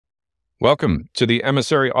Welcome to the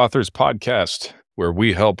Emissary Authors Podcast, where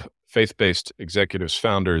we help faith-based executives,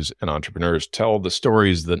 founders, and entrepreneurs tell the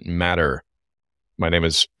stories that matter. My name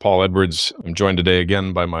is Paul Edwards. I'm joined today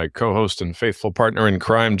again by my co-host and faithful partner in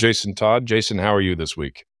crime, Jason Todd. Jason, how are you this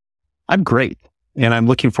week? I'm great. And I'm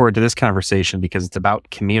looking forward to this conversation because it's about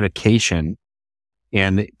communication.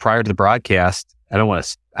 And prior to the broadcast, I don't want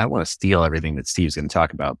to steal everything that Steve's going to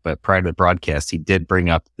talk about, but prior to the broadcast, he did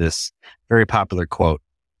bring up this very popular quote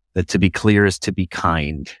that to be clear is to be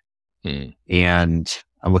kind. And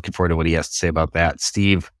I'm looking forward to what he has to say about that.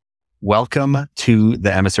 Steve, welcome to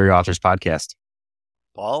the Emissary Authors Podcast.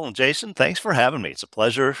 Paul and Jason, thanks for having me. It's a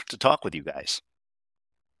pleasure to talk with you guys.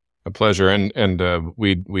 A pleasure. And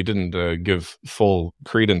we didn't give full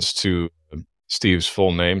credence to Steve's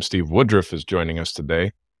full name. Steve Woodruff is joining us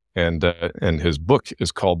today, and his book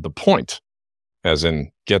is called The Point, as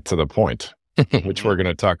in get to the point, which we're going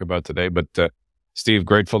to talk about today. But Steve,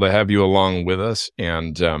 grateful to have you along with us.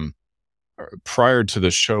 And prior to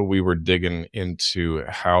the show, we were digging into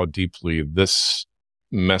how deeply this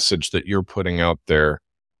message that you're putting out there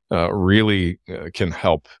really can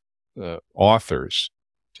help authors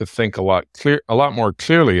to think a lot more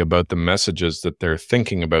clearly about the messages that they're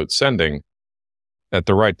thinking about sending at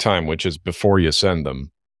the right time, which is before you send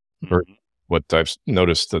them. Or what I've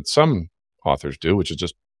noticed that some authors do, which is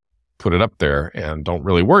just put it up there and don't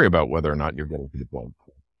really worry about whether or not you're getting people.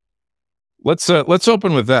 Let's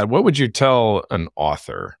open with that. What would you tell an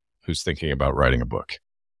author who's thinking about writing a book?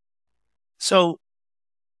 So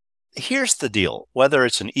here's the deal. Whether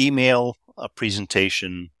it's an email, a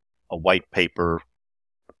presentation, a white paper,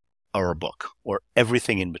 or a book, or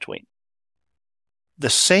everything in between, the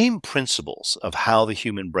same principles of how the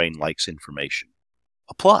human brain likes information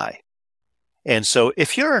apply. And so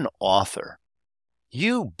if you're an author,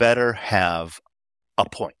 you better have a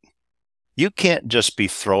point. You can't just be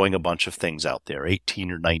throwing a bunch of things out there,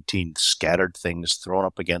 18 or 19 scattered things thrown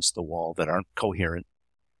up against the wall that aren't coherent.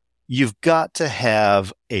 You've got to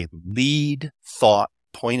have a lead thought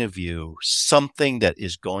point of view, something that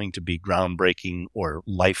is going to be groundbreaking or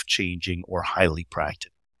life-changing or highly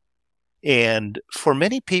practical. And for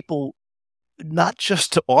many people, not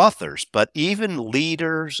just authors, but even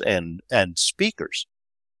leaders and speakers,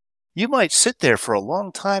 you might sit there for a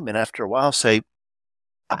long time and after a while say,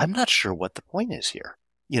 I'm not sure what the point is here.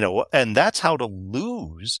 And that's how to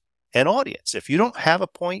lose an audience. If you don't have a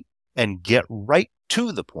point and get right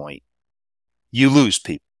to the point, you lose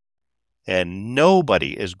people. And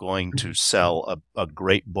nobody is going to sell a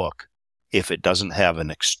great book if it doesn't have an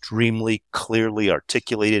extremely clearly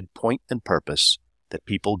articulated point and purpose that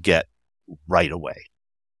people get right away.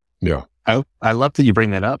 Yeah. I love that you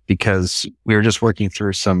bring that up because we were just working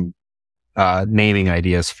through some naming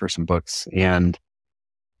ideas for some books. And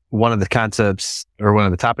one of the concepts or one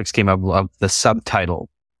of the topics came up of the subtitle.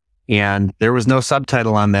 And there was no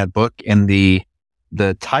subtitle on that book. And the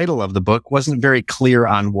title of the book wasn't very clear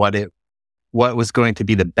on what was going to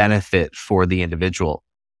be the benefit for the individual.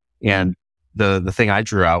 And the thing I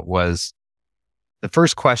drew out was the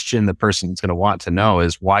first question the person's going to want to know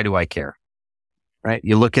is, why do I care? Right?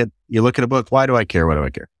 You look at a book, why do I care? What do I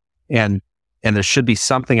care? And there should be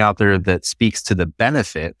something out there that speaks to the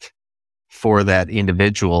benefit for that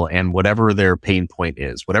individual and whatever their pain point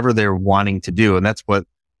is, whatever they're wanting to do. And that's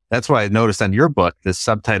why I noticed on your book, this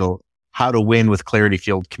subtitle, How to Win with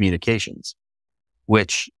Clarity-Fueled Communications,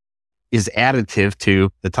 which is additive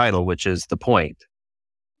to the title, which is the point.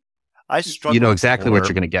 You know exactly what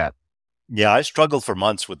you're going to get. Yeah, I struggled for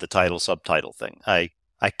months with the title-subtitle thing. I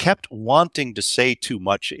kept wanting to say too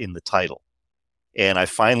much in the title. And I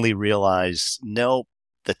finally realized, no,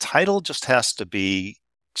 the title just has to be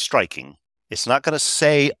striking. It's not going to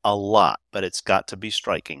say a lot, but it's got to be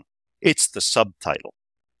striking. It's the subtitle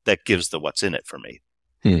that gives the what's in it for me.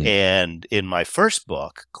 And in my first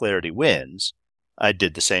book, Clarity Wins, I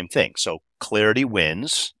did the same thing. So Clarity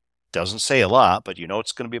Wins doesn't say a lot, but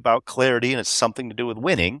it's going to be about clarity and it's something to do with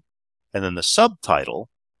winning. And then the subtitle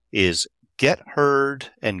is Get Heard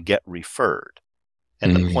and Get Referred.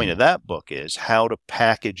 And the point of that book is how to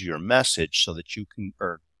package your message so that you can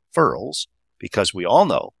earn referrals, because we all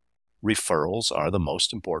know referrals are the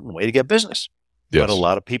most important way to get business. Yes. But a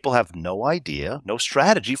lot of people have no idea, no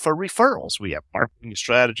strategy for referrals. We have marketing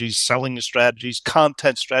strategies, selling strategies,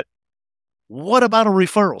 content strategy. What about a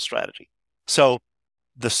referral strategy? So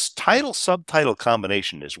the title-subtitle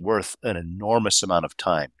combination is worth an enormous amount of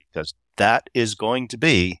time because that is going to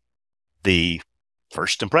be the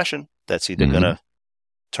first impression that's either going to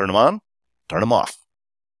turn them on, turn them off.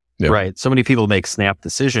 Yep. Right. So many people make snap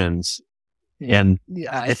decisions. And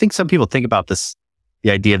I think some people think about this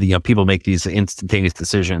the idea that, people make these instantaneous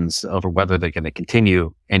decisions over whether they're going to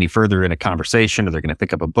continue any further in a conversation or they're going to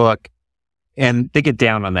pick up a book. And they get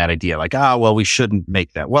down on that idea like, well, we shouldn't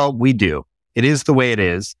make that. Well, we do. It is the way it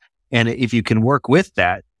is. And if you can work with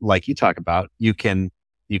that, like you talk about, you can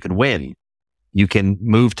win. You can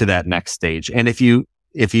move to that next stage. And if you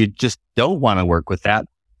just don't want to work with that,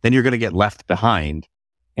 then you're going to get left behind.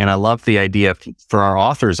 And I love the idea for our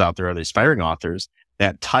authors out there, the aspiring authors,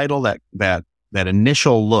 that title, that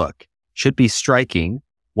initial look should be striking.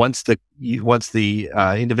 Once the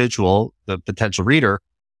individual, the potential reader,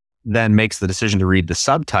 then makes the decision to read the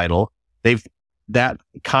subtitle, that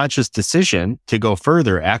conscious decision to go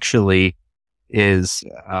further actually is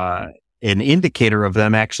an indicator of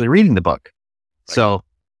them actually reading the book. Right. So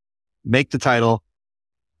make the title,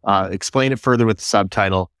 explain it further with the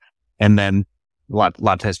subtitle, and then a lot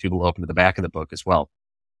of times people open to the back of the book as well.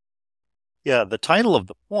 Yeah, the title of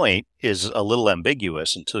the point is a little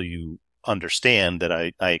ambiguous until you understand that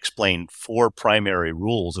I explained 4 primary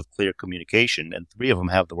rules of clear communication, and 3 of them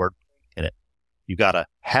have the word in it. You got to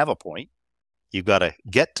have a point. You've got to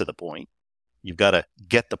get to the point. You've got to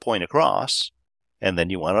get the point across, and then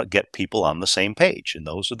you want to get people on the same page. And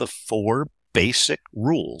those are the 4 basic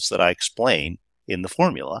rules that I explain in the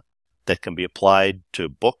formula that can be applied to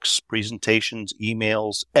books, presentations,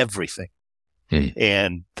 emails, everything.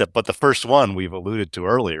 But the first one we've alluded to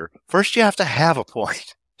earlier, first you have to have a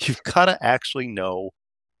point. You've got to actually know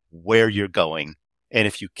where you're going. And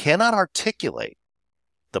if you cannot articulate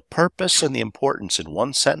the purpose and the importance in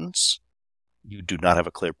one sentence, you do not have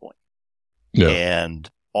a clear point. Yeah. And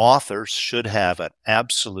authors should have an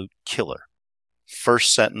absolute killer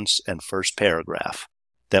first sentence and first paragraph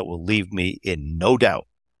that will leave me in no doubt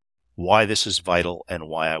why this is vital and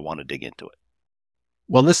why I want to dig into it.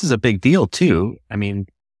 Well, this is a big deal too. I mean,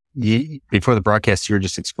 before the broadcast, you were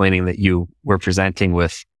just explaining that you were presenting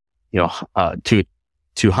with, to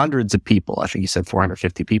hundreds of people. I think you said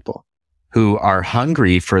 450 people who are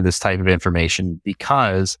hungry for this type of information,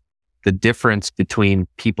 because the difference between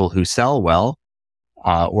people who sell well,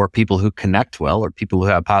 or people who connect well, or people who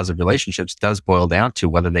have positive relationships does boil down to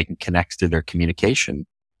whether they can connect to their communication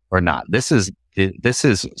or not. This is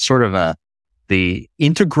sort of the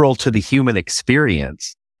integral to the human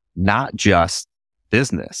experience, not just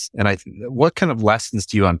business. And what kind of lessons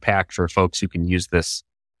do you unpack for folks who can use this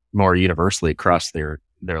more universally across their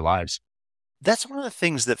lives? That's one of the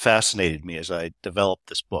things that fascinated me as I developed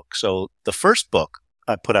this book. So the first book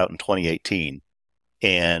I put out in 2018,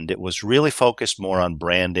 and it was really focused more on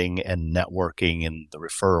branding and networking and the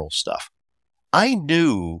referral stuff. I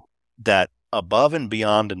knew that above and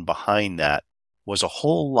beyond and behind that was a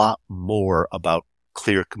whole lot more about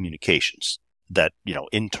clear communications, that,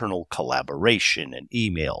 internal collaboration and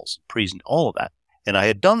emails, all of that. And I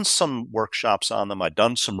had done some workshops on them. I'd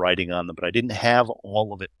done some writing on them, but I didn't have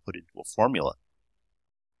all of it put into a formula.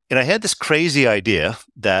 And I had this crazy idea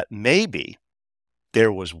that maybe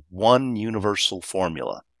there was one universal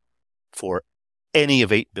formula for any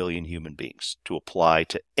of 8 billion human beings to apply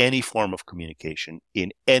to any form of communication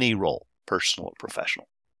in any role, personal or professional.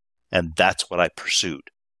 And that's what I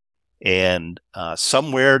pursued. And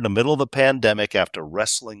somewhere in the middle of the pandemic, after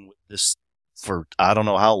wrestling with this for I don't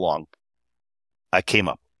know how long, I came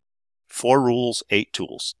up. 4 rules, 8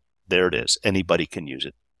 tools. There it is. Anybody can use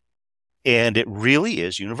it. And it really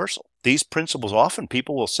is universal. These principles, often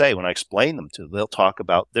people will say, when I explain them to them, they'll talk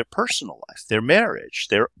about their personal life, their marriage,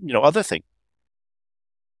 their other things.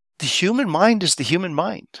 The human mind is the human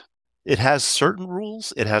mind. It has certain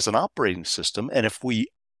rules. It has an operating system. And if we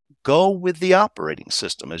go with the operating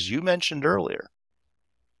system, as you mentioned earlier,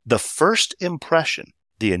 the first impression,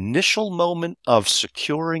 the initial moment of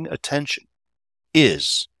securing attention,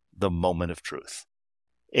 is the moment of truth.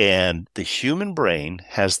 And the human brain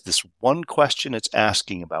has this one question it's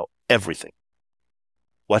asking about everything.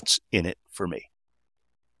 What's in it for me?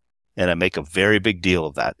 And I make a very big deal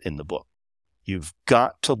of that in the book. You've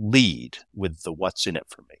got to lead with the what's in it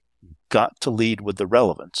for me. You've got to lead with the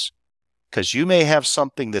relevance. Because you may have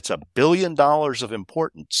something that's $1 billion of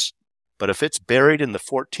importance, but if it's buried in the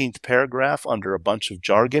 14th paragraph under a bunch of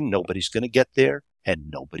jargon, nobody's going to get there and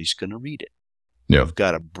nobody's going to read it. Yeah. You've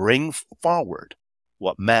got to bring forward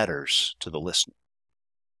what matters to the listener.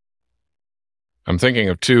 I'm thinking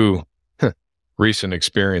of 2 recent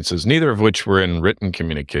experiences, neither of which were in written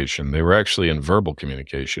communication. They were actually in verbal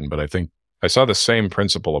communication, but I think I saw the same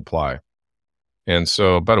principle apply. And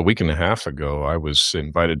so about a week and a half ago, I was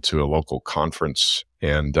invited to a local conference,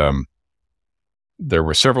 and there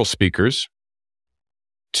were several speakers.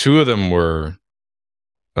 2 of them were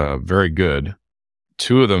very good.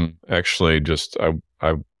 2 of them actually just,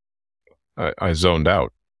 I I zoned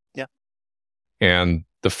out. Yeah. And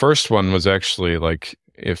the first one was actually like,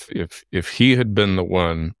 if he had been the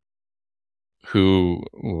one who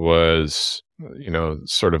was,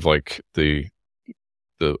 sort of like the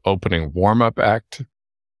opening warm-up act,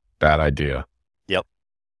 bad idea. Yep.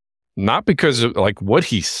 Not because of, like, what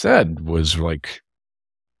he said was like,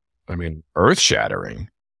 I mean, earth-shattering.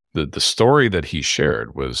 The story that he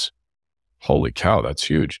shared was, holy cow, that's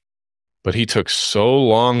huge. But he took so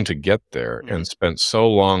long to get there and spent so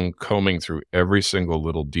long combing through every single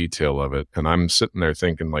little detail of it. And I'm sitting there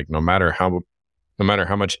thinking, like, no matter how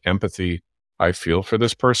much empathy I feel for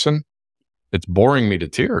this person, it's boring me to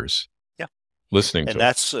tears. Yeah. Listening to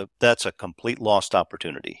it. That's a complete lost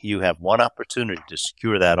opportunity. You have one opportunity to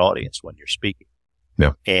secure that audience when you're speaking.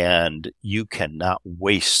 Yeah. And you cannot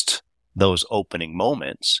waste those opening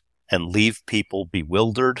moments and leave people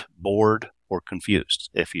bewildered, bored, or confused.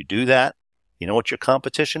 If you do that, you know what your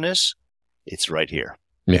competition is? It's right here.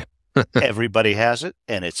 Yeah. Everybody has it,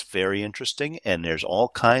 and it's very interesting, and there's all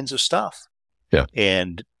kinds of stuff. Yeah.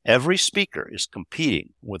 And every speaker is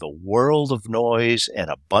competing with a world of noise and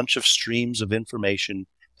a bunch of streams of information.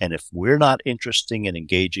 And if we're not interesting and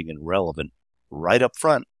engaging and relevant right up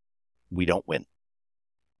front, we don't win.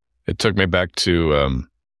 It took me back to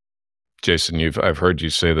Jason. I've heard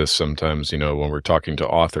you say this sometimes. When we're talking to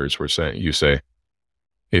authors, you say,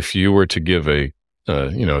 if you were to give a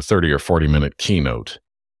 30 or 40-minute keynote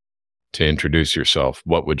to introduce yourself,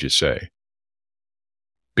 what would you say?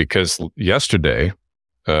 Because yesterday,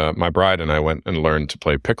 my bride and I went and learned to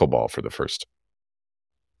play pickleball for the first time.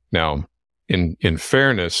 Now, in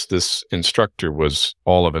fairness, this instructor was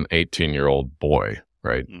all of an 18-year-old boy,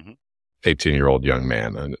 right? 18-year-old young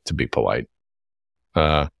man, to be polite.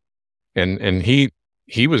 And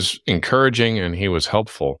he was encouraging and he was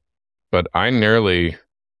helpful, but I nearly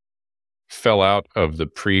fell out of the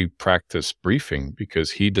pre-practice briefing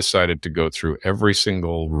because he decided to go through every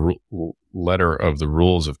single letter of the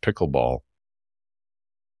rules of pickleball.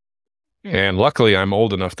 And luckily, I'm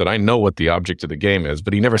old enough that I know what the object of the game is,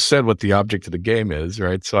 but he never said what the object of the game is,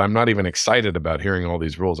 right? So I'm not even excited about hearing all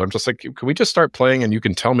these rules. I'm just like, can we just start playing and you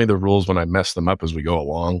can tell me the rules when I mess them up as we go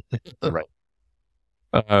along? Right.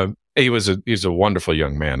 He's a wonderful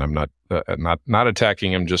young man. I'm not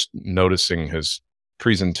attacking him, just noticing his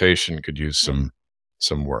presentation could use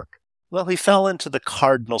some work. Well, he fell into the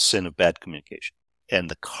cardinal sin of bad communication. And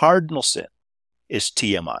the cardinal sin is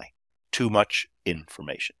TMI, too much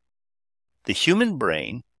information. The human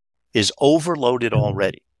brain is overloaded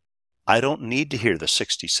already. I don't need to hear the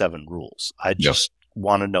 67 rules. I just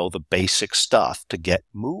want to know the basic stuff to get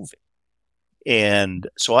moving. And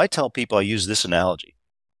so I tell people, I use this analogy.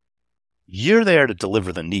 You're there to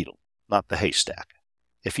deliver the needle, not the haystack.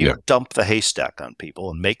 If you dump the haystack on people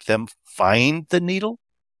and make them find the needle,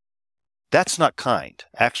 that's not kind.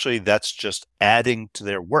 Actually, that's just adding to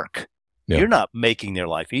their work. Yeah. You're not making their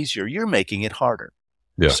life easier. You're making it harder.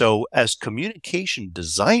 Yeah. So as communication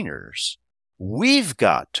designers, we've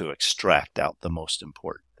got to extract out the most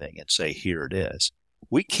important thing and say, here it is.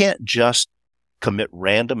 We can't just commit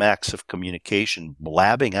random acts of communication,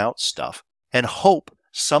 blabbing out stuff, and hope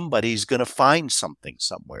somebody's going to find something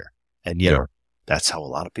somewhere. And yet, that's how a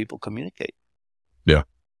lot of people communicate. Yeah.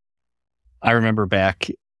 I remember back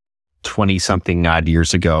 20-something odd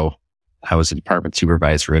years ago, I was a department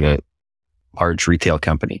supervisor at a large retail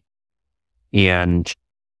company. And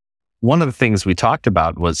one of the things we talked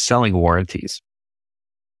about was selling warranties.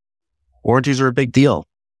 Warranties are a big deal.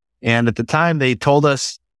 And at the time, they told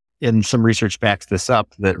us, and some research backs this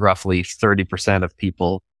up, that roughly 30% of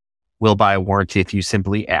people will buy a warranty if you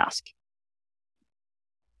simply ask.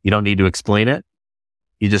 You don't need to explain it.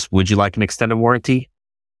 You just, would you like an extended warranty?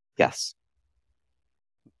 Yes.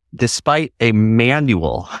 Despite a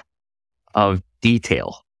manual of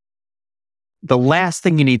detail, the last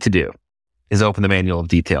thing you need to do is open the manual of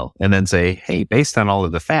detail and then say, hey, based on all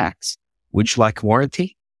of the facts, would you like a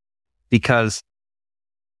warranty? Because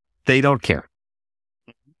they don't care.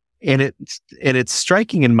 And it's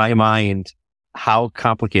striking in my mind how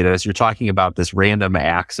complicated, as you're talking about this random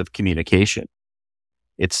acts of communication.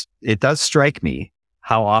 It does strike me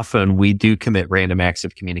how often we do commit random acts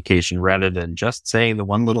of communication rather than just saying the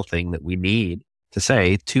one little thing that we need to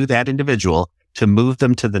say to that individual to move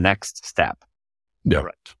them to the next step. Yeah.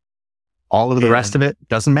 Right. All of the rest of it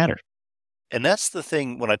doesn't matter. And that's the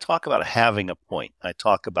thing. When I talk about having a point, I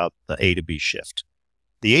talk about the A to B shift.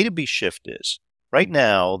 The A to B shift is, right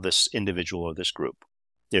now, this individual or this group,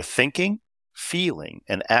 they're thinking, feeling,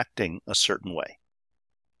 and acting a certain way.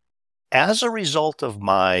 As a result of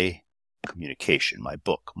my communication, my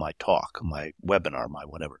book, my talk, my webinar, my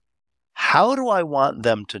whatever, how do I want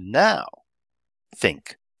them to now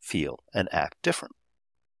think, feel, and act different.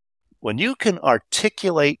 When you can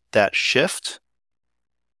articulate that shift,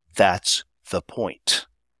 that's the point.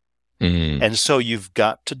 And so you've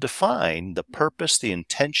got to define the purpose, the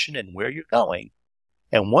intention, and where you're going.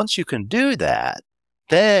 And once you can do that,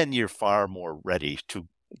 then you're far more ready to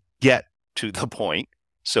get to the point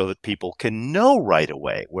so that people can know right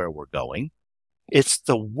away where we're going. It's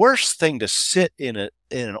the worst thing to sit in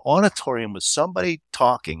an auditorium with somebody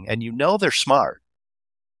talking and you know they're smart,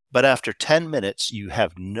 but after 10 minutes, you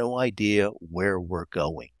have no idea where we're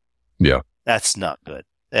going. Yeah. That's not good.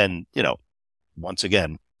 And, once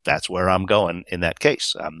again, that's where I'm going in that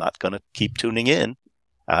case. I'm not going to keep tuning in.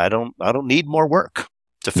 I don't need more work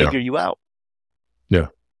to figure you out. Yeah.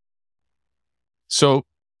 So,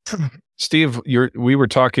 Steve,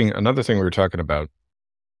 another thing we were talking about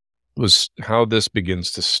was how this begins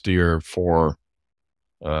to steer for,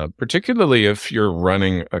 particularly if you're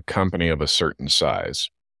running a company of a certain size.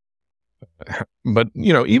 But,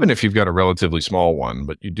 even if you've got a relatively small one,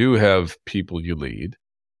 but you do have people you lead,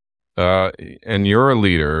 and you're a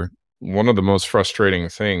leader, one of the most frustrating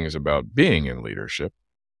things about being in leadership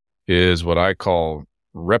is what I call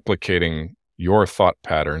replicating your thought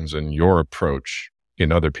patterns and your approach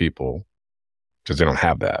in other people, because they don't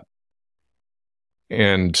have that.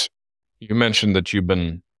 And you mentioned that you've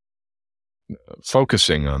been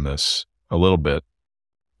focusing on this a little bit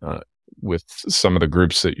with some of the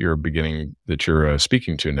groups that you're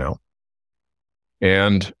speaking to now.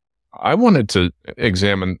 And I wanted to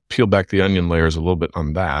peel back the onion layers a little bit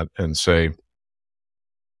on that and say,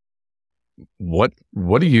 what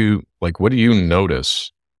do you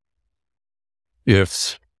notice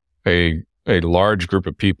if a large group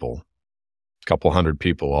of people, a couple hundred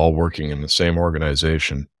people all working in the same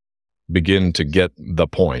organization, begin to get the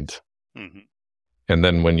point? Mm-hmm. And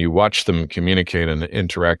then when you watch them communicate and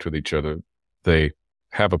interact with each other, they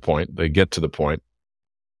have a point, they get to the point.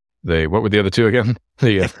 What were the other two again?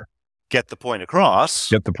 Get the point across.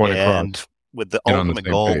 Get the point across. And with the ultimate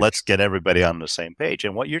goal, let's get everybody on the same page.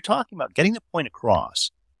 And what you're talking about, getting the point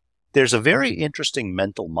across, there's a very interesting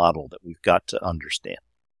mental model that we've got to understand.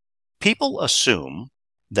 People assume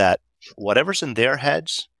that whatever's in their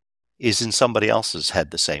heads is in somebody else's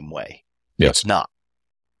head the same way. Yes. It's not.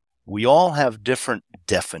 We all have different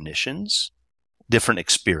definitions, different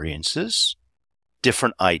experiences,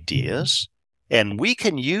 different ideas, and we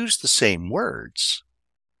can use the same words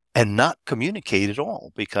and not communicate at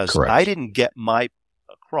all because Correct. I didn't get my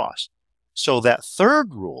across. So that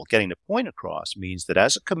third rule, getting the point across, means that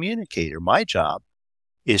as a communicator, my job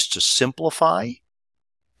is to simplify,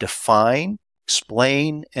 define,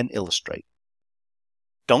 explain, and illustrate.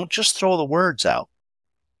 Don't just throw the words out.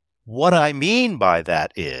 What I mean by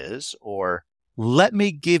that is, or let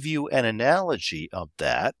me give you an analogy of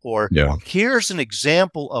that, or here's an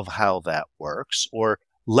example of how that works, or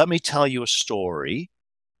let me tell you a story.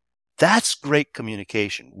 That's great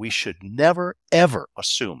communication. We should never, ever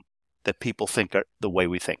assume that people think the way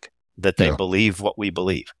we think, that they believe what we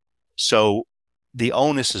believe. So the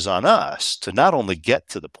onus is on us to not only get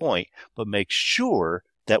to the point, but make sure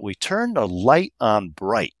that we turn the light on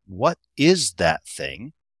bright. What is that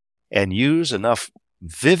thing? And use enough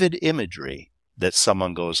vivid imagery that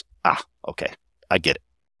someone goes, okay, I get it.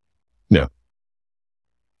 Yeah.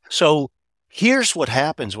 So here's what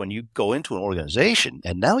happens when you go into an organization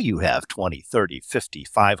and now you have 20, 30, 50,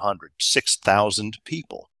 500, 6,000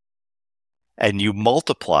 people. And you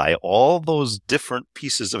multiply all those different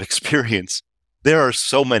pieces of experience. There are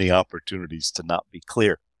so many opportunities to not be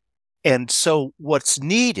clear. And so what's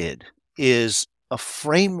needed is a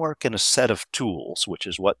framework and a set of tools, which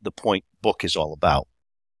is what the Point book is all about,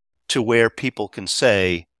 to where people can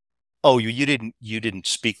say, oh, you didn't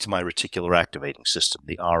speak to my reticular activating system,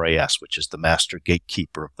 the RAS, which is the master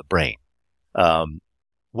gatekeeper of the brain. One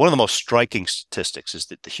of the most striking statistics is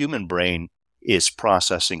that the human brain is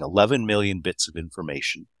processing 11 million bits of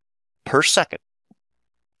information per second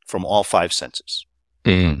from all five senses.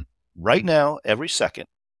 Mm. Right now, every second,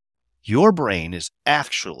 your brain is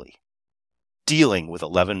actually dealing with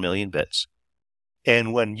 11 million bits.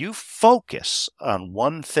 And when you focus on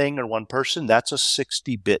one thing or one person, that's a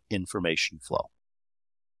 60-bit information flow.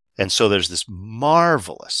 And so there's this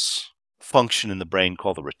marvelous function in the brain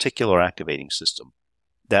called the reticular activating system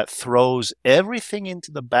that throws everything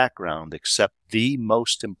into the background except the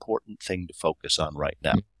most important thing to focus on right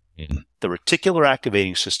now. Mm-hmm. The reticular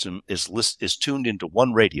activating system is tuned into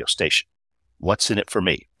one radio station. What's in it for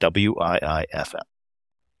me? WIIFM.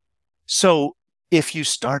 So if you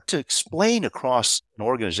start to explain across an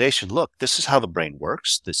organization, look, this is how the brain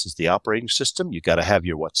works. This is the operating system. You got to have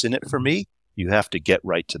your what's in it for me. You have to get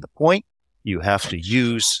right to the point. You have to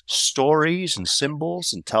use stories and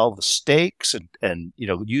symbols and tell the stakes and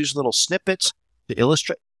use little snippets to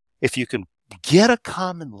illustrate. If you can get a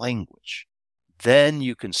common language, then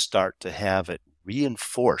you can start to have it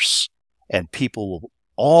reinforce, and people will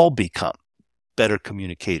all become better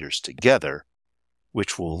communicators together,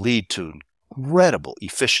 which will lead to incredible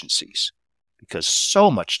efficiencies, because so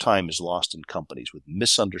much time is lost in companies with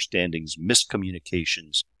misunderstandings,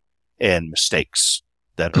 miscommunications, and mistakes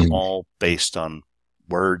that are all based on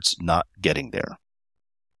words not getting there.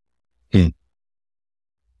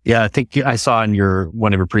 Yeah, I think I saw in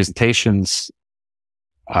one of your presentations,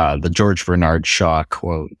 the George Bernard Shaw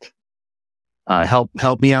quote.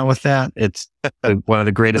 Help me out with that. It's one of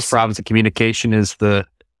the greatest problems in communication is the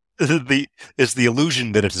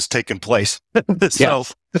illusion that it has taken place. So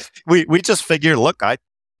we just figure, look,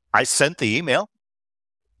 I sent the email.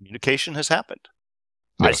 Communication has happened.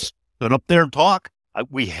 Yes. I stood up there and talk.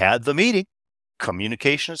 We had the meeting.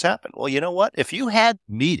 Communication has happened. Well, you know what? If you had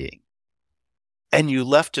meeting and you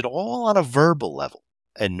left it all on a verbal level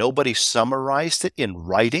and nobody summarized it in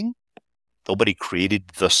writing, nobody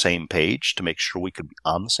created the same page to make sure we could be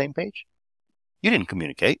on the same page, you didn't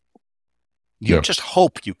communicate. You just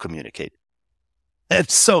hope you communicated. And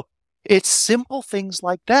so it's simple things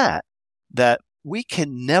like that we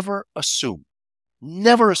can never assume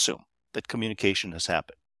that communication has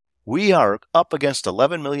happened. We are up against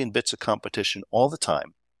 11 million bits of competition all the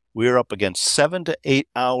time. We are up against 7 to 8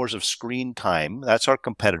 hours of screen time. That's our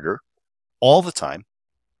competitor all the time.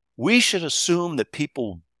 We should assume that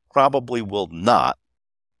people probably will not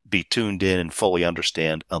be tuned in and fully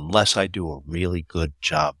understand unless I do a really good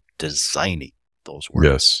job designing those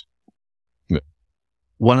words. Yes.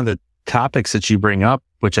 One of the topics that you bring up,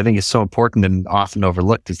 which I think is so important and often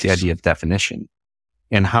overlooked, is the idea of definition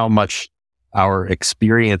and how much our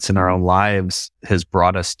experience in our own lives has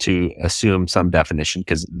brought us to assume some definition.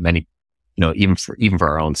 Because many, even for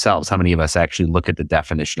our own selves, how many of us actually look at the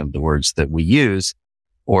definition of the words that we use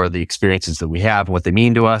or the experiences that we have and what they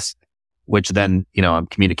mean to us, which then, I'm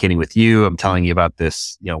communicating with you. I'm telling you about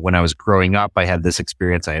this. When I was growing up, I had this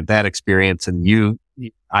experience, I had that experience. And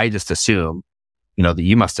I just assume, that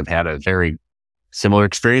you must have had a very similar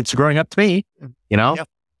experience growing up to me, Yep.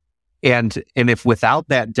 And if without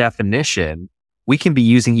that definition, we can be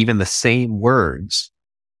using even the same words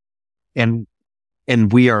and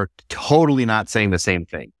we are totally not saying the same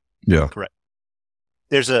thing. Yeah. Correct.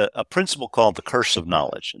 There's a principle called the curse of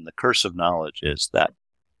knowledge. And the curse of knowledge is that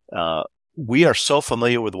we are so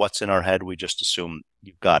familiar with what's in our head, we just assume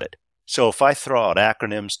you've got it. So if I throw out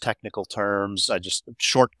acronyms, technical terms,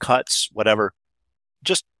 shortcuts, whatever,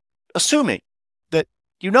 just assuming that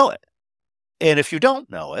you know it. And if you don't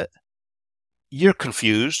know it, you're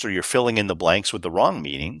confused or you're filling in the blanks with the wrong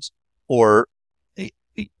meanings, or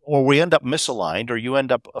we end up misaligned, or you end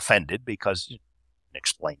up offended because you didn't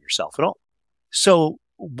explain yourself at all. So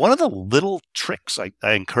one of the little tricks I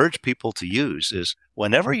encourage people to use is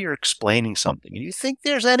whenever you're explaining something and you think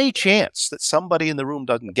there's any chance that somebody in the room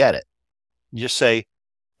doesn't get it, you say,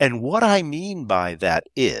 and what I mean by that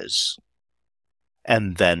is,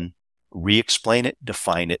 and then re-explain it,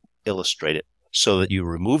 define it, illustrate it, so that you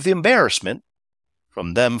remove the embarrassment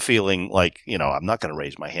from them feeling like, I'm not going to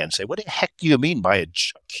raise my hand and say, what the heck do you mean by a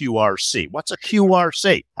QRC? What's a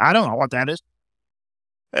QRC? I don't know what that is.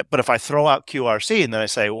 But if I throw out QRC and then I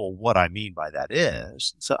say, well, what I mean by that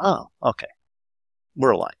is, so, oh, okay,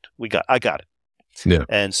 we're aligned. I got it. Yeah.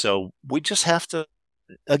 And so we just have to,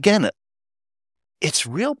 again, it's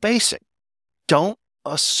real basic. Don't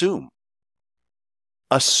assume.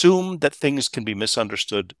 Assume that things can be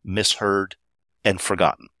misunderstood, misheard, and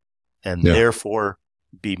forgotten, and therefore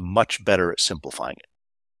be much better at simplifying it.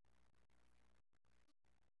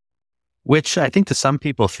 Which I think to some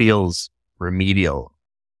people feels remedial.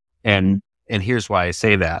 And here's why I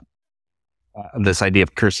say that. This idea of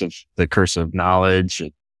the curse of knowledge.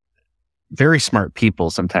 Very smart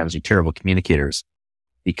people sometimes are terrible communicators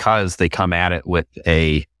because they come at it with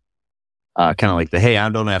a kind of like hey, I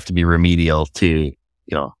don't have to be remedial to,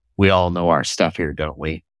 we all know our stuff here, don't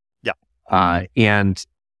we? Yeah. And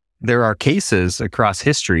there are cases across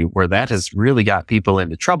history where that has really got people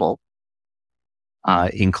into trouble,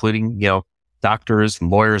 including, doctors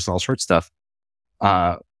and lawyers and all sorts of stuff.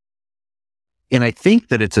 And I think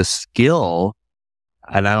that it's a skill,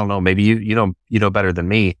 and I don't know, maybe you know better than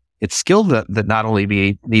me. It's skill that not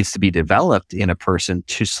only needs to be developed in a person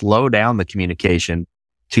to slow down the communication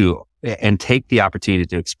and take the opportunity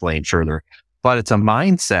to explain further, but it's a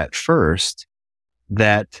mindset first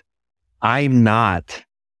that I'm not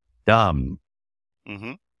dumb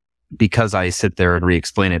because I sit there and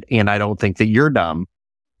re-explain it. And I don't think that you're dumb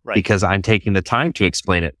Right. because I'm taking the time to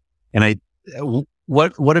explain it. And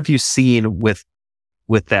what have you seen with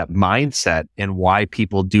that mindset and why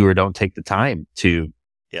people do or don't take the time to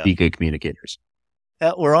be good communicators?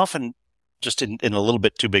 We're often just in a little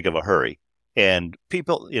bit too big of a hurry. And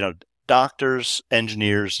people, doctors,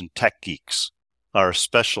 engineers, and tech geeks are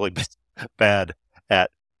especially bad at,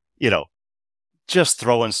 just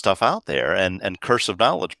throwing stuff out there and cursive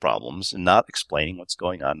knowledge problems and not explaining what's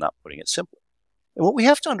going on, not putting it simply. And what we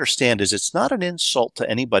have to understand is it's not an insult to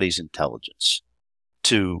anybody's intelligence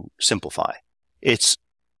to simplify. It's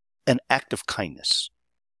an act of kindness.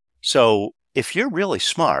 So if you're really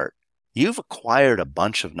smart, you've acquired a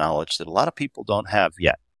bunch of knowledge that a lot of people don't have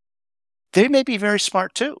yet. They may be very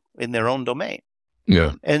smart too in their own domain.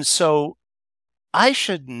 Yeah. And so I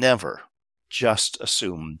should never just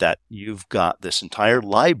assume that you've got this entire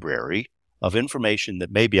library of information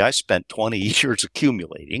that maybe I spent 20 years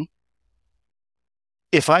accumulating.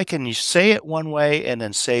 If I can say it one way and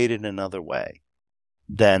then say it in another way,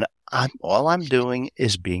 then all I'm doing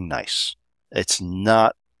is being nice. It's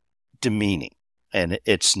not demeaning, and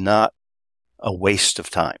it's not a waste of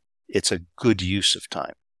time. It's a good use of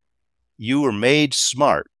time. You were made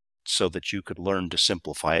smart so that you could learn to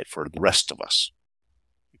simplify it for the rest of us.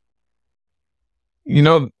 I'm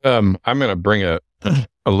going to bring a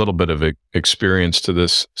little bit of experience to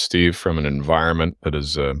this, Steve, from an environment that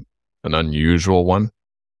is an unusual one,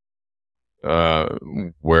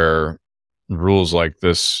 where rules like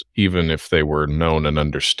this, even if they were known and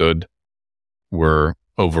understood, were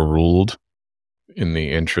overruled in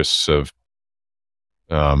the interests of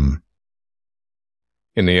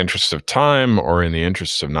time or in the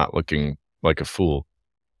interests of not looking like a fool.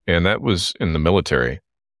 And that was in the military.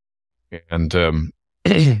 And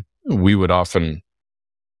we would often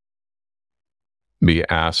be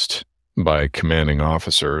asked by commanding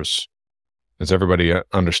officers, does everybody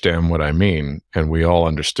understand what I mean? And we all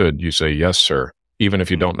understood. You say, yes, sir, even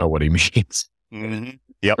if you don't know what he means. Mm-hmm.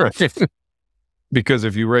 Yep. Right? Because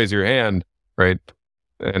if you raise your hand, right?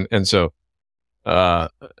 And so,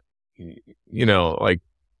 like,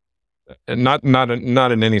 not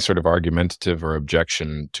in any sort of argumentative or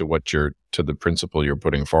objection to to the principle you're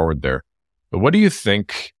putting forward there. But what do you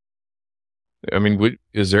think? I mean,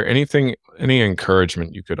 is there any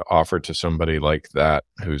encouragement you could offer to somebody like that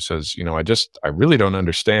who says, I really don't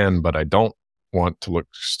understand, but I don't want to look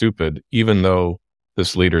stupid, even though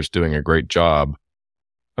this leader's doing a great job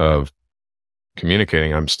of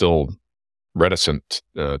communicating, I'm still reticent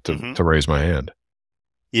to raise my hand.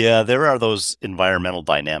 Yeah, there are those environmental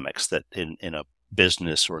dynamics that in a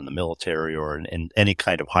business or in the military or in any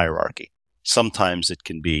kind of hierarchy, sometimes it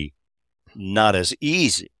can be not as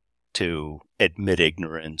easy to admit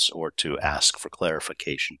ignorance or to ask for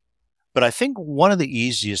clarification. But I think one of the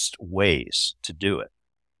easiest ways to do it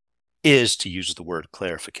is to use the word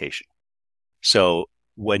clarification. So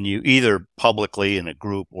when you either publicly in a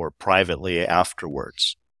group or privately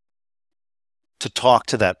afterwards, to talk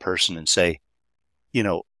to that person and say,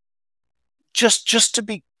 just to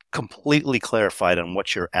be completely clarified on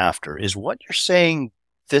what you're after, is what you're saying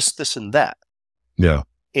this, and that? Yeah.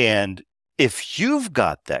 And if you've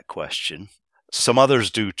got that question, some others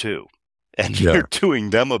do too. And you're doing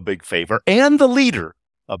them a big favor and the leader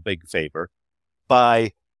a big favor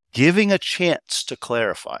by giving a chance to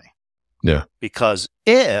clarify. Yeah. Because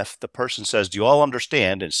if the person says, do you all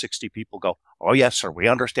understand? And 60 people go, oh, yes, sir, we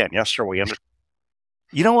understand. Yes, sir, we understand.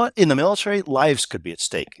 You know what? In the military, lives could be at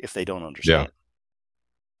stake if they don't understand. Yeah.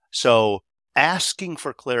 So asking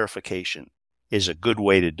for clarification is a good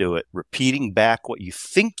way to do it. Repeating back what you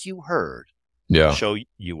think you heard. Yeah. Show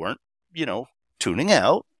you weren't, tuning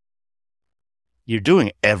out. You're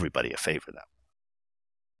doing everybody a favor that way.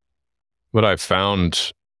 What I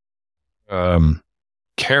found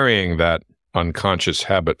carrying that unconscious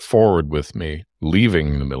habit forward with me,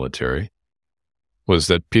 leaving the military, was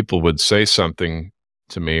that people would say something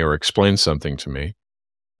to me or explain something to me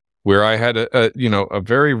where I had a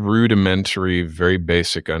very rudimentary, very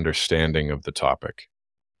basic understanding of the topic.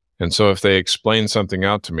 And so if they explained something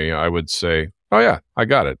out to me, I would say, oh yeah, I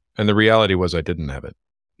got it. And the reality was I didn't have it.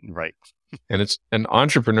 Right. And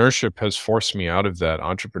entrepreneurship has forced me out of that.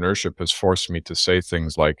 Entrepreneurship has forced me to say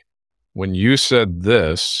things like, when you said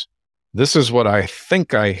this is what I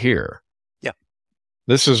think I hear. Yeah.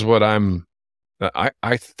 This is what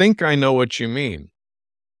I think I know what you mean,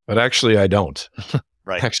 but actually I don't.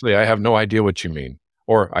 Right. Actually, I have no idea what you mean.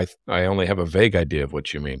 Or I only have a vague idea of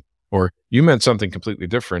what you mean. Or you meant something completely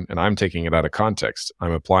different and I'm taking it out of context.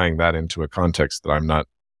 I'm applying that into a context that I'm not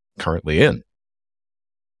currently in.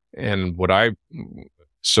 And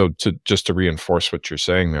just to reinforce what you're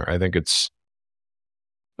saying there, I think it's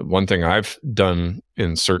one thing I've done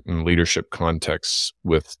in certain leadership contexts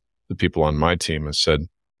with the people on my team is said,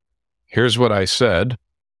 here's what I said,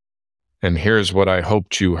 and here's what I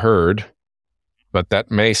hoped you heard, but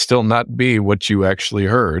that may still not be what you actually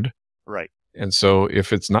heard. Right. And so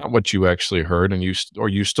if it's not what you actually heard and you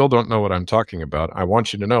still don't know what I'm talking about, I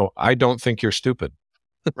want you to know, I don't think you're stupid.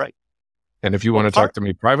 Right. And if you want to talk to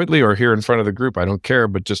me privately or here in front of the group, I don't care,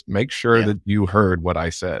 but just make sure that you heard what I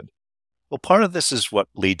said. Well, part of this is what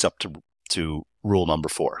leads up to rule number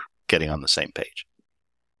 4, getting on the same page.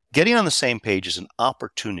 Getting on the same page is an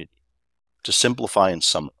opportunity to simplify and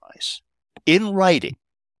summarize in writing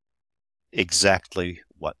exactly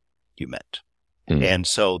what you meant. And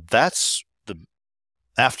so that's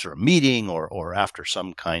after a meeting or after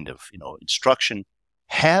some kind of, instruction,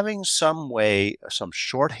 having some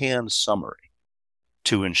shorthand summary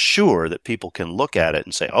to ensure that people can look at it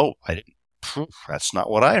and say, oh, that's not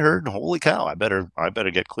what I heard. Holy cow. I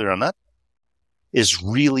better get clear on that, is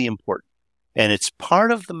really important. And it's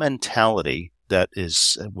part of the mentality that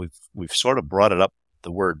is, we've sort of brought it up,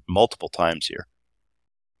 the word multiple times here.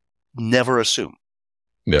 Never assume.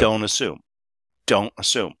 Yeah. Don't assume. Don't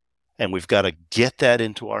assume. And we've got to get that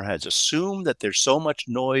into our heads. Assume that there's so much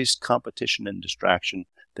noise, competition, and distraction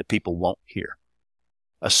that people won't hear.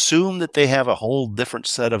 Assume that they have a whole different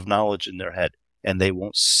set of knowledge in their head and they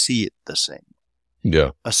won't see it the same.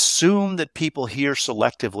 Yeah. Assume that people hear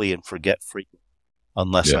selectively and forget frequently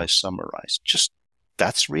unless I summarize. Just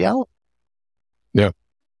that's reality. Yeah.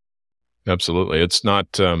 Absolutely. It's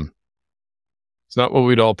not what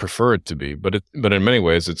we'd all prefer it to be, but in many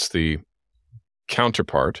ways it's the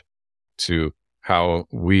counterpart to how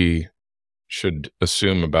we should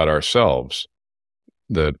assume about ourselves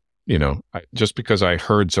that, just because I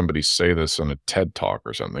heard somebody say this on a TED talk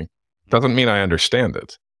or something doesn't mean I understand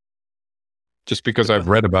it. Just because I've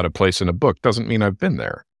read about a place in a book doesn't mean I've been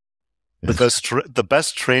there. The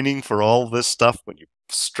best training for all this stuff, when you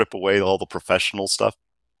strip away all the professional stuff,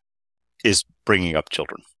 is bringing up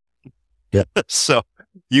children. Yeah. So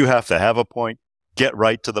you have to have a point, get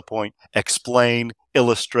right to the point, explain,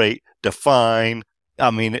 illustrate, define.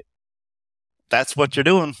 I mean, that's what you're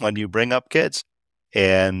doing when you bring up kids.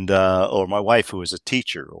 And, or my wife, who is a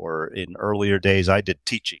teacher, or in earlier days, I did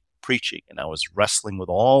teaching, preaching, and I was wrestling with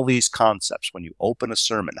all these concepts. When you open a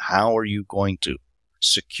sermon, how are you going to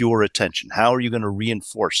secure attention? How are you going to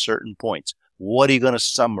reinforce certain points? What are you going to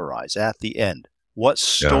summarize at the end? What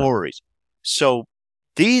stories? So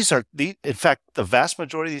in fact, the vast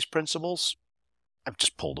majority of these principles, I've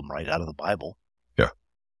just pulled them right out of the Bible. Yeah.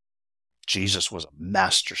 Jesus was a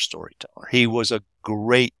master storyteller. He was a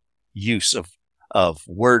great use of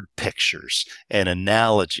word pictures and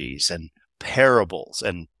analogies and parables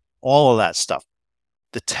and all of that stuff.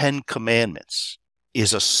 The 10 Commandments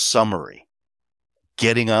is a summary.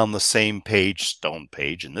 Getting on the same page, stone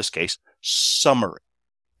page in this case, summary.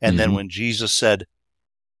 And then when Jesus said,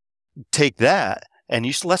 take that and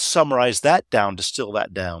let's summarize that down, distill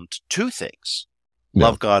that down to 2 things. Yeah.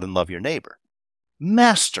 Love God and love your neighbor.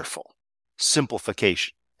 Masterful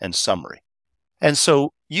simplification and summary. And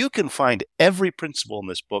so you can find every principle in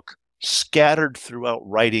this book scattered throughout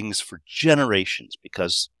writings for generations,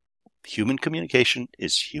 because human communication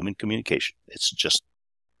is human communication. It's just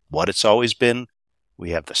what it's always been.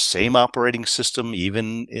 We have the same operating system,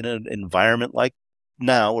 even in an environment like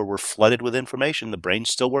now where we're flooded with information. The brain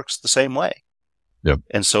still works the same way. Yep.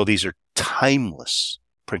 And so these are timeless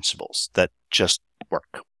principles that just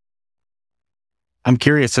work. I'm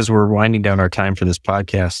curious, as we're winding down our time for this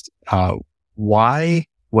podcast, why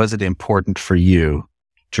was it important for you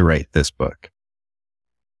to write this book?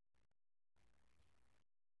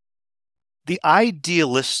 The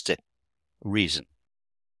idealistic reason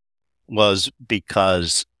was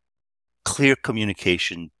because clear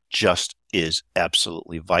communication just is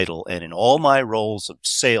absolutely vital. And in all my roles of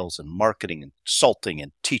sales and marketing and consulting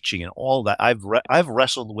and teaching and all that, I've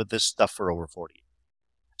wrestled with this stuff for over 40 years.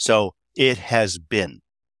 So it has been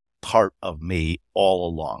part of me all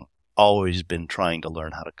along. Always been trying to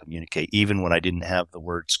learn how to communicate, even when I didn't have the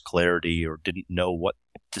words clarity or didn't know what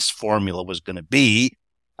this formula was going to be.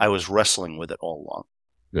 I was wrestling with it all along.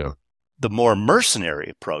 Yeah. The more mercenary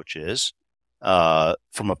approach is,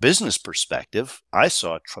 from a business perspective, I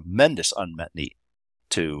saw a tremendous unmet need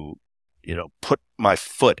to, put my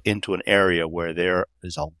foot into an area where there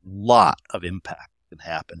is a lot of impact that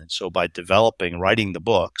can happen. And so by writing the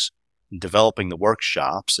books, and developing the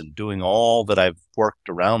workshops, and doing all that I've worked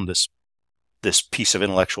around this piece of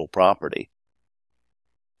intellectual property,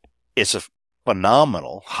 it's a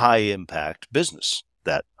phenomenal high impact business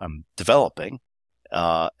that I'm developing.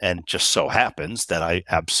 And just so happens that I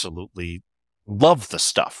absolutely love the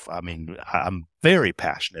stuff. I mean, I'm very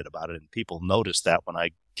passionate about it, and people notice that when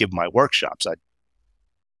I give my workshops.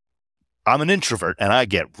 I'm an introvert, and I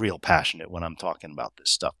get real passionate when I'm talking about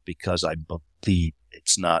this stuff because I believe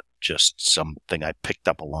it's not just something I picked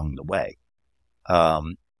up along the way.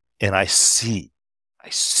 And I see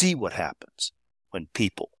what happens when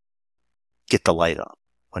people get the light on,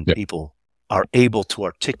 when people are able to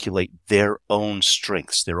articulate their own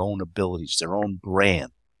strengths, their own abilities, their own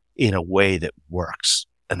brand in a way that works.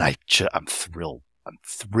 And I'm thrilled. I'm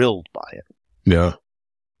thrilled by it. Yeah.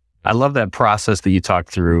 I love that process that you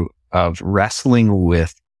talked through of wrestling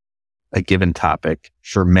with a given topic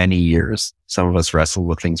for many years. Some of us wrestle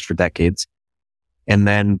with things for decades, and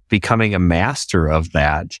then becoming a master of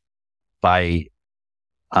that by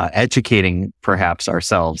educating perhaps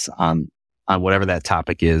ourselves on whatever that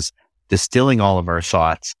topic is, distilling all of our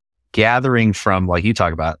thoughts, gathering from, like you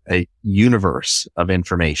talk about, a universe of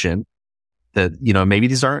information that, maybe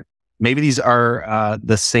these are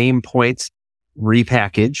the same points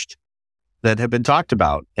repackaged that have been talked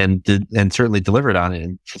about and certainly delivered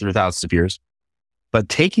on through thousands of years. But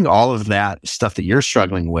taking all of that stuff that you're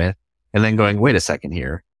struggling with and then going, wait a second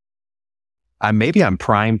here. Maybe I'm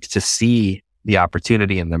primed to see the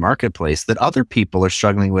opportunity in the marketplace that other people are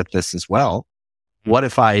struggling with this as well. What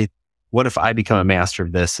if I become a master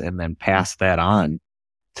of this and then pass that on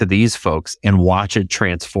to these folks and watch it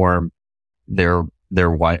transform their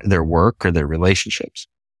work or their relationships?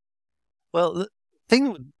 Well,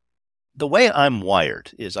 the way I'm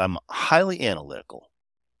wired is I'm highly analytical.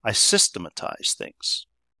 I systematize things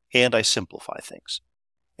and I simplify things.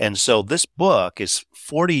 And so this book is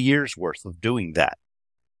 40 years worth of doing that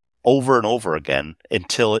over and over again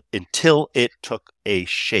until it took a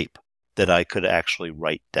shape that I could actually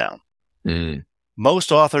write down. Mm.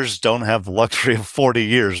 Most authors don't have the luxury of 40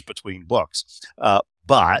 years between books,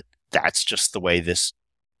 but that's just the way this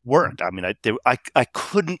worked. I mean, I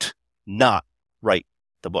couldn't not write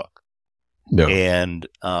the book. No. And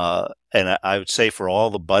I would say for all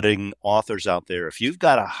the budding authors out there, if you've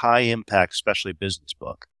got a high impact, especially business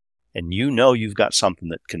book, and you've got something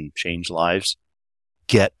that can change lives,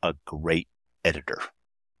 get a great editor.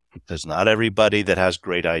 Because not everybody that has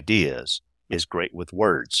great ideas is great with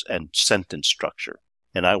words and sentence structure.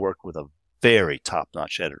 And I worked with a very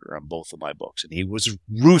top-notch editor on both of my books, and he was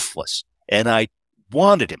ruthless. And I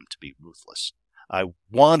wanted him to be ruthless. I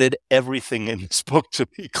wanted everything in this book to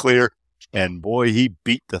be clear. And boy, he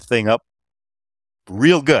beat the thing up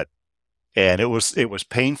real good. And it was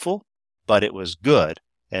painful, but it was good.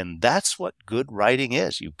 And that's what good writing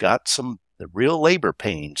is. You've got the real labor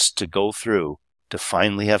pains to go through to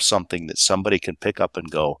finally have something that somebody can pick up and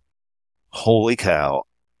go, holy cow,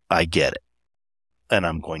 I get it. And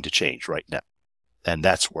I'm going to change right now. And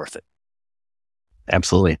that's worth it.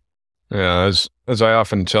 Absolutely. Yeah, as I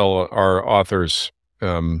often tell our authors,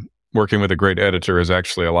 working with a great editor is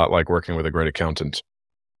actually a lot like working with a great accountant.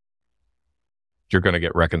 You're going to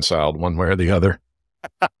get reconciled one way or the other.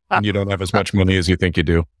 And you don't have as much money as you think you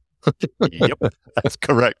do. Yep, that's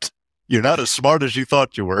correct. You're not as smart as you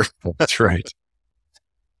thought you were. That's right.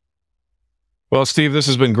 Well, Steve, this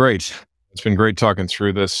has been great. It's been great talking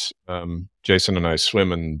through this. Jason and I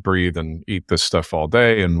swim and breathe and eat this stuff all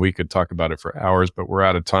day, and we could talk about it for hours, but we're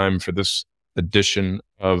out of time for this edition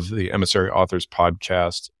of the Emissary Authors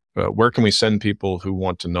Podcast. Where can we send people who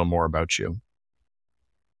want to know more about you?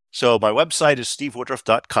 So my website is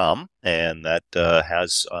stevewoodruff.com, and that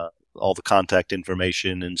has all the contact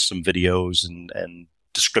information and some videos and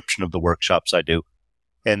description of the workshops I do.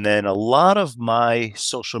 And then a lot of my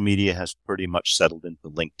social media has pretty much settled into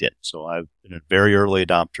LinkedIn. So I've been a very early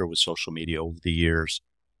adopter with social media over the years,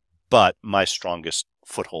 but my strongest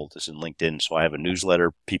foothold is in LinkedIn. So I have a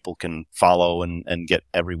newsletter people can follow and get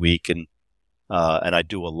every week. And I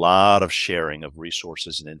do a lot of sharing of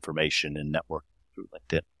resources and information and network through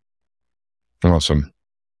LinkedIn. Awesome.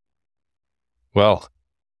 Well,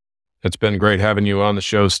 it's been great having you on the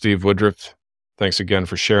show, Steve Woodruff. Thanks again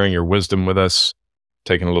for sharing your wisdom with us,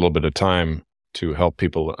 taking a little bit of time to help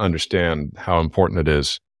people understand how important it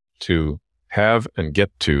is to have and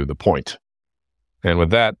get to the point. And with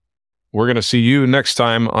that, we're going to see you next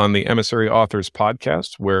time on the Emissary Authors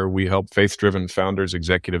Podcast, where we help faith-driven founders,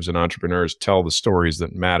 executives, and entrepreneurs tell the stories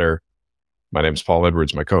that matter. My name is Paul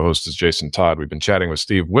Edwards. My co-host is Jason Todd. We've been chatting with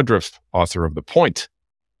Steve Woodruff, author of The Point,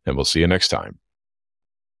 and we'll see you next time.